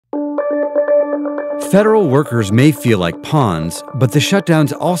Federal workers may feel like pawns, but the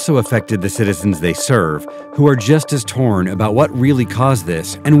shutdowns also affected the citizens they serve, who are just as torn about what really caused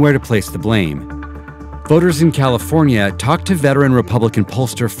this and where to place the blame. Voters in California talked to veteran Republican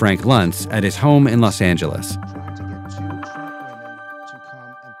pollster Frank Luntz at his home in Los Angeles.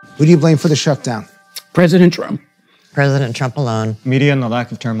 Who do you blame for the shutdown? President Trump. President Trump alone. Media and the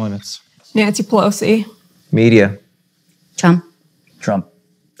lack of term limits. Nancy Pelosi. Media. Trump. Trump.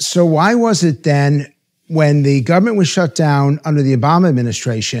 So why was it then, when the government was shut down under the Obama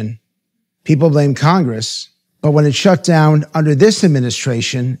administration, people blamed Congress, but when it shut down under this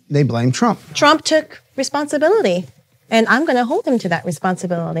administration, they blamed Trump? Trump took responsibility, and I'm going to hold him to that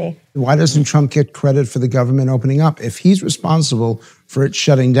responsibility. Why doesn't Trump get credit for the government opening up? If he's responsible for it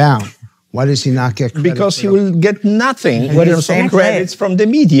shutting down, why does he not get credit? Because he will get nothing. What is some credits from the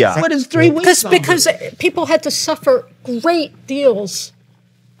media? What is 3 weeks? Because people had to suffer great deals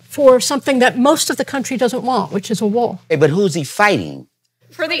for something that most of the country doesn't want, which is a wall. Hey, but who's he fighting?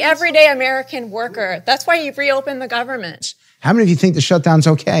 For the everyday American worker. That's why you've reopened the government. How many of you think the shutdown's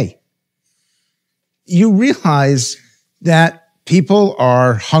okay? You realize that people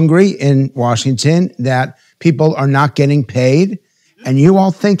are hungry in Washington, that people are not getting paid, and you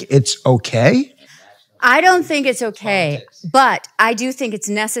all think it's okay? I don't think it's okay, but I do think it's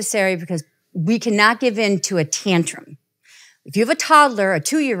necessary because we cannot give in to a tantrum. If you have a toddler, a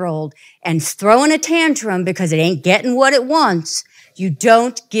 2-year-old, and throwing a tantrum because it ain't getting what it wants, you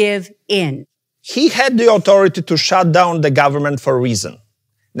don't give in. He had the authority to shut down the government for a reason.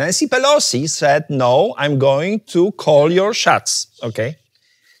 Nancy Pelosi said, no, I'm going to call your shots, okay?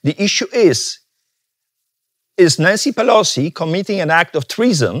 The issue is Nancy Pelosi committing an act of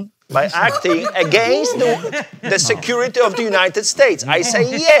treason by acting against the security of the United States? I say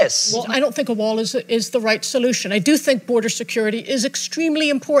yes. Well, I don't think a wall is the right solution. I do think border security is extremely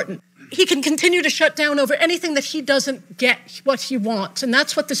important. He can continue to shut down over anything that he doesn't get what he wants, and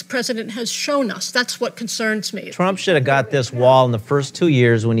that's what this president has shown us. That's what concerns me. Trump should have got this wall in the first 2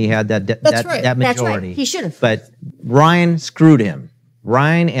 years when he had that majority. That's right. He should have. But Ryan screwed him.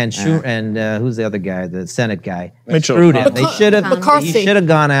 Ryan and who's the other guy, the Senate guy? Mitchell. Screwed him. They should have. McCarthy. He should have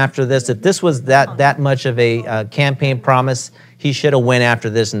gone after this. If this was that much of a campaign promise, he should have went after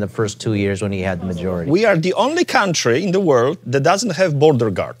this in the first 2 years when he had the majority. We are the only country in the world that doesn't have border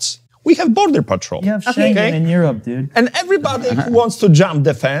guards. We have border patrol. You have Schengen in Europe, dude. And everybody who wants to jump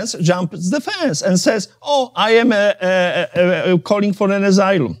the fence, jumps the fence and says, oh, I am calling for an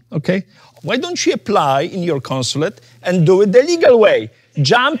asylum, okay? Why don't you apply in your consulate and do it the legal way?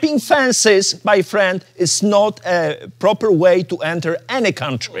 Jumping fences, my friend, is not a proper way to enter any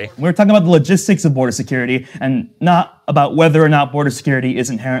country. We're talking about the logistics of border security and not about whether or not border security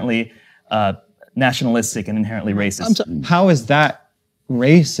is inherently nationalistic and inherently racist. How is that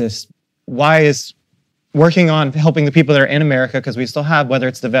racist? Why is working on helping the people that are in America, because we still have, whether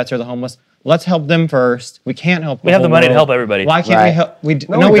it's the vets or the homeless, let's help them first. We can't help. We have the money to help everybody. Why can't we help?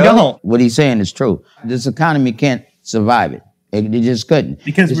 No, we don't. What he's saying is true. This economy can't survive it. It just couldn't.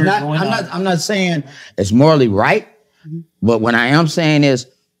 Because I'm not saying it's morally right, but what I am saying is,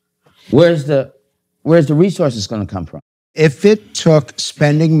 where's the resources going to come from? If it took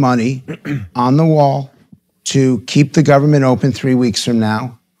spending money on the wall to keep the government open 3 weeks from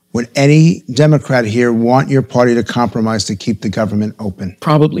now, would any Democrat here want your party to compromise to keep the government open?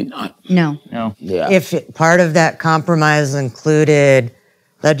 Probably not. No. Yeah. If part of that compromise included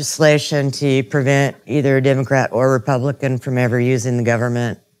legislation to prevent either a Democrat or Republican from ever using the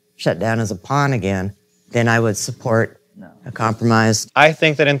government shutdown as a pawn again, then I would support a compromise. I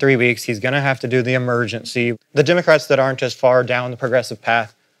think that in 3 weeks, he's going to have to do the emergency. The Democrats that aren't as far down the progressive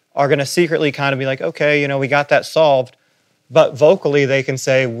path are going to secretly kind of be like, okay, we got that solved. But vocally, they can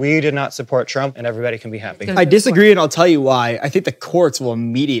say, we did not support Trump, and everybody can be happy. I disagree, and I'll tell you why. I think the courts will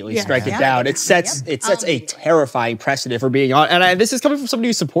immediately strike it down. It sets a terrifying precedent for being on. And this is coming from somebody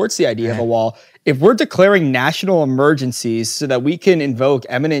who supports the idea of a wall. If we're declaring national emergencies so that we can invoke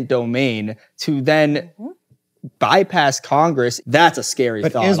eminent domain to then bypass Congress, that's a scary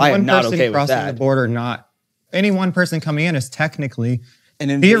thought. Is I am one not person okay with crossing that. the border not? Any one person coming in is technically,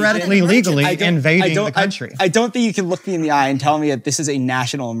 theoretically, legally invading the country. I don't think you can look me in the eye and tell me that this is a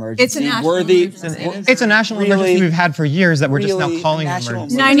national emergency. It's a national emergency. It's a national emergency we've had for years that we're just now calling an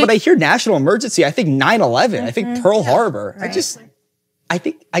emergency. But I hear national emergency, I think 9/11, I think Pearl Harbor. Right.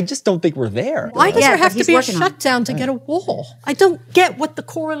 I just don't think we're there. Why does there have to be a shutdown to get a wall? I don't get what the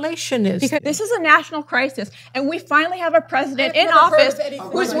correlation is. Because this is a national crisis, and we finally have a president in office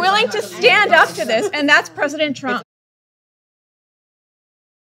who's willing to stand up to this, and that's President Trump.